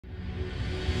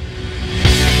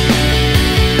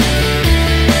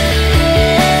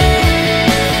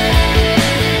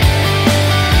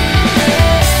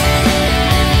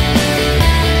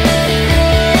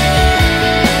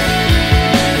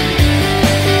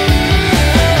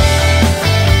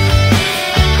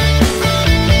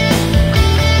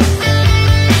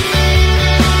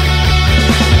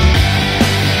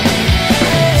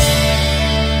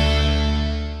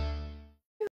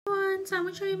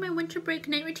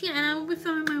routine, and I will be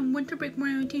filming my winter break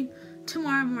morning routine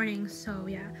tomorrow morning. So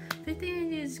yeah, the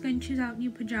thing is going to choose out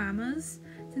new pajamas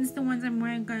since the ones I'm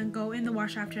wearing are gonna go in the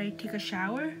wash after I take a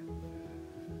shower.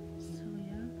 So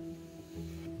yeah.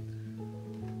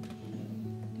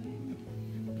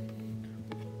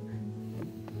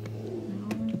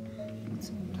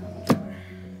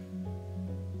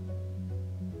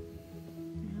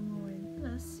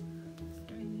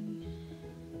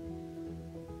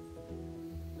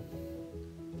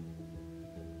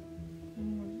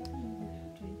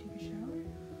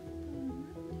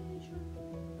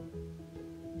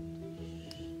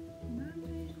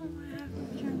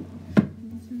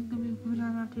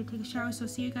 After I take a shower, so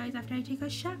see you guys after I take a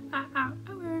shower.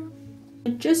 I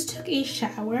just took a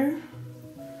shower.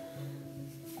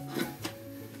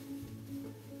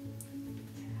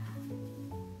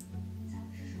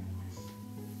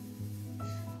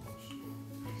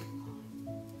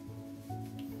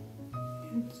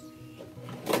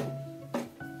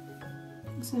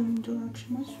 Some deluxe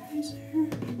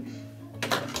moisturizer.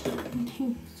 And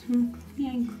take some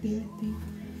clear thing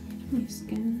to my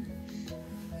skin.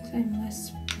 Because I'm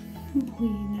less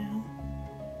bleed now.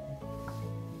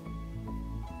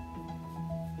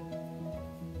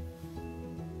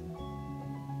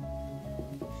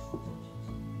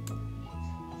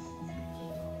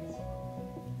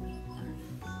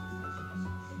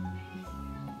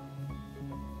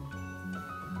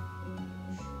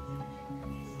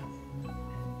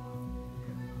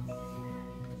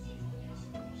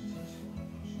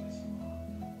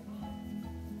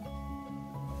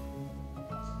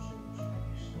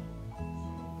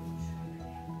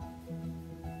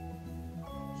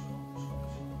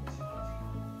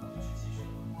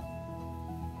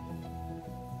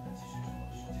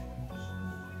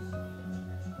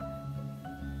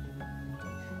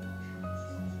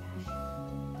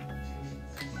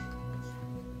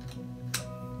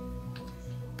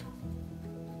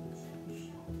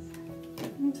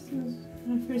 This is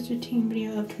my first routine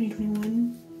video of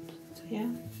 2021, so yeah.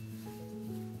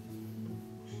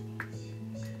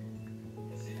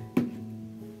 I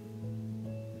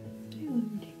love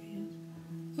routine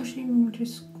videos. I'll show you more to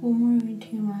school, more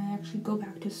routine when I actually go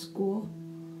back to school.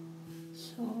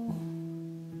 So,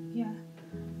 yeah.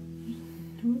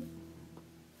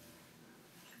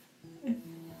 If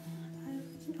I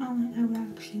wasn't on, I would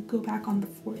actually go back on the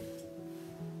 4th.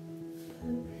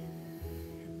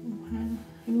 But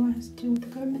everyone has to do what the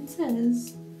government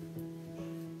says.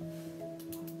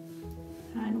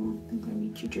 I don't think there'll be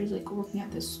teachers like working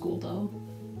at this school though.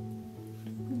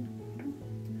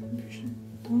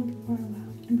 The only people who are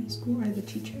allowed in my school are the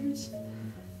teachers.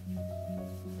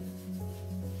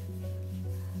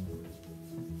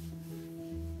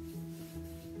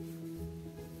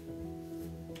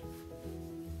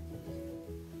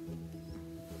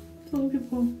 The only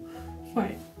people who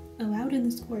are allowed in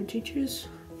the school are teachers.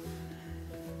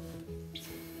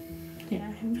 Yeah,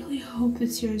 I really hope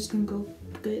this year is gonna go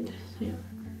good. Yeah.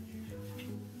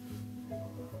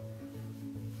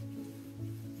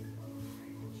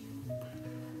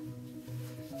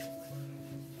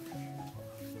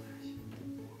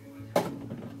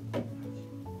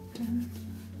 Done.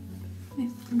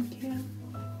 Nice, thank you.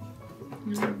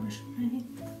 Now I'll wash my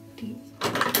teeth.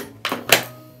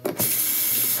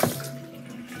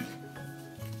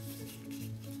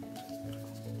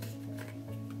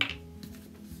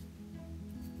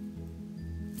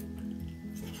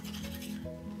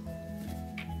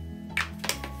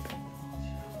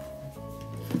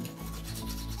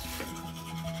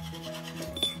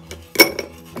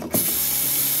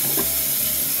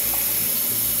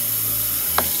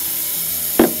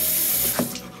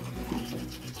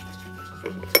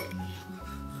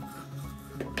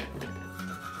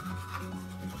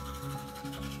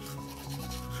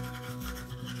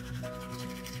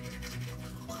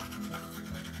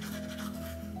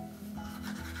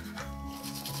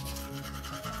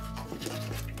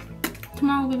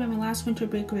 Tomorrow will be my last winter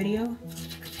break video.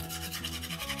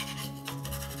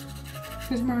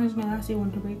 Because tomorrow is my last day of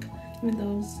winter break, even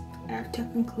though it's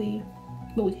technically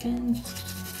the weekend.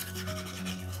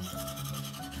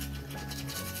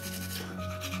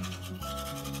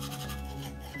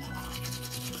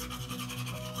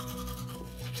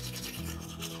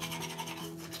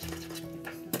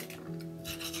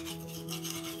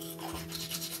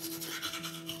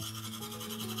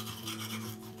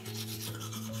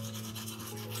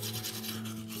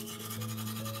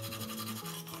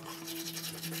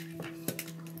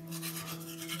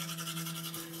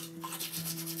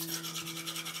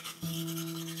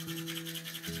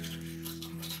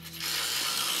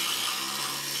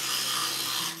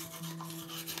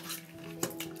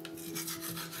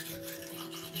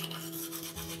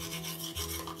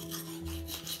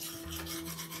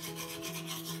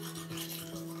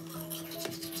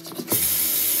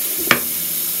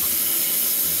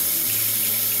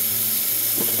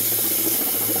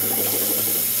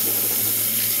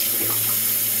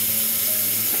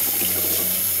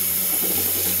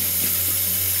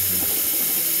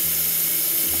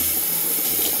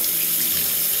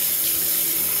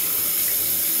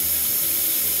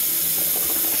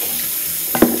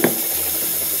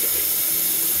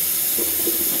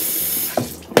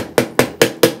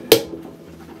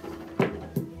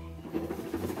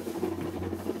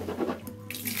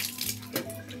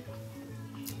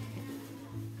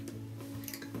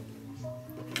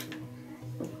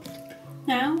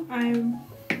 Now I'm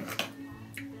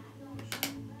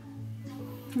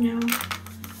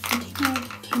take my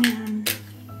container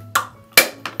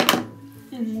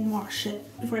and wash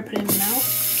it before I put it in my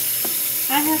mouth.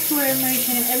 I have to wear my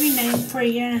container every night for a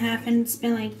year and a half, and it's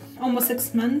been like almost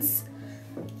 6 months.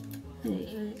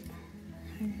 I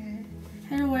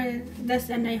had to wear this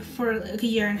at night for like a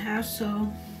year and a half,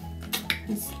 so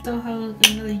I still have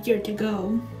another year to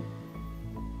go.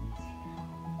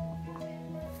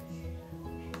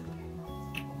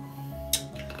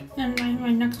 And my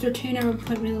next retainer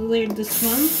appointment later this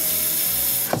month.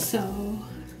 So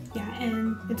yeah,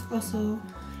 and it's also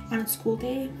on a school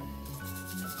day.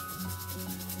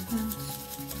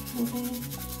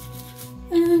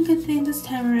 And good thing this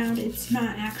time around it's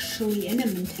not actually in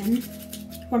Edmonton,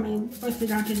 where my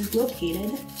orthodontist is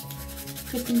located.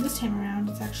 Good thing this time around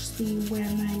it's actually where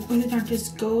my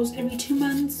orthodontist goes every 2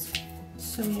 months.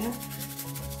 So yeah,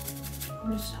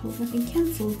 I just hope nothing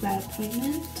cancels that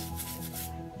appointment.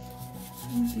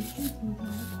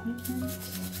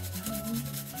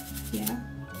 Yeah.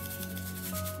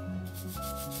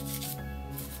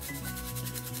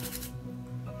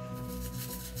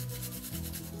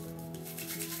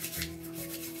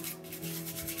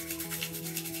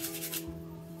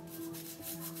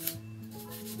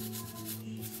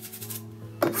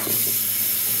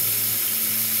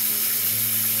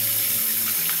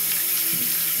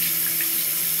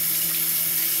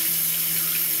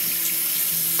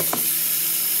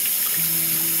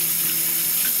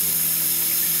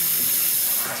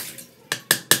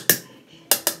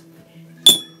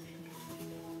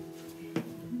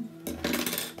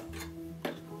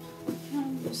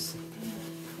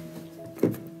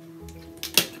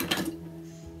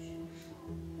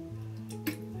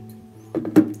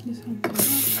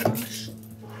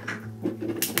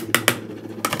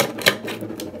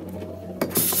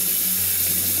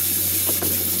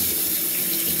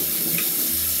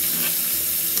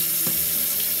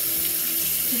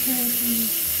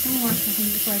 I'm wash my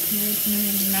hands before I put anything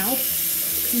in my mouth,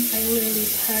 since I literally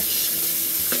touched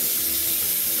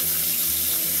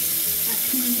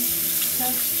acne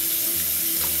stuff.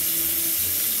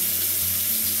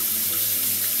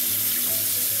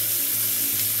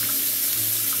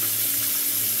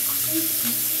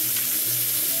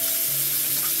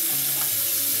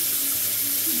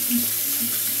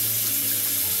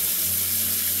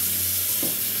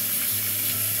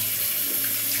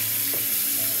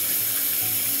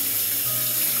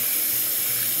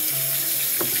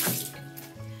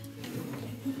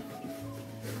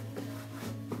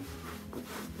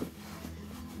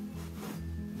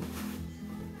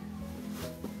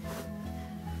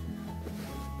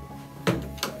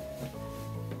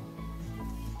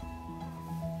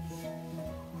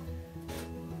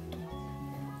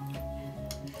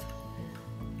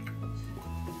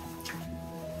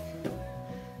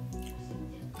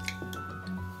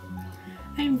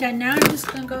 I'm done now. I'm just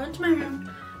gonna go into my room,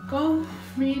 go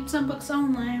read some books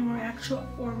online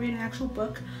or read an actual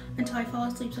book until I fall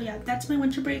asleep. So yeah, that's my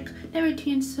winter break night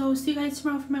routine. So see you guys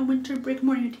tomorrow for my winter break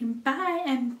morning routine. Bye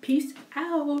and peace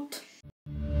out.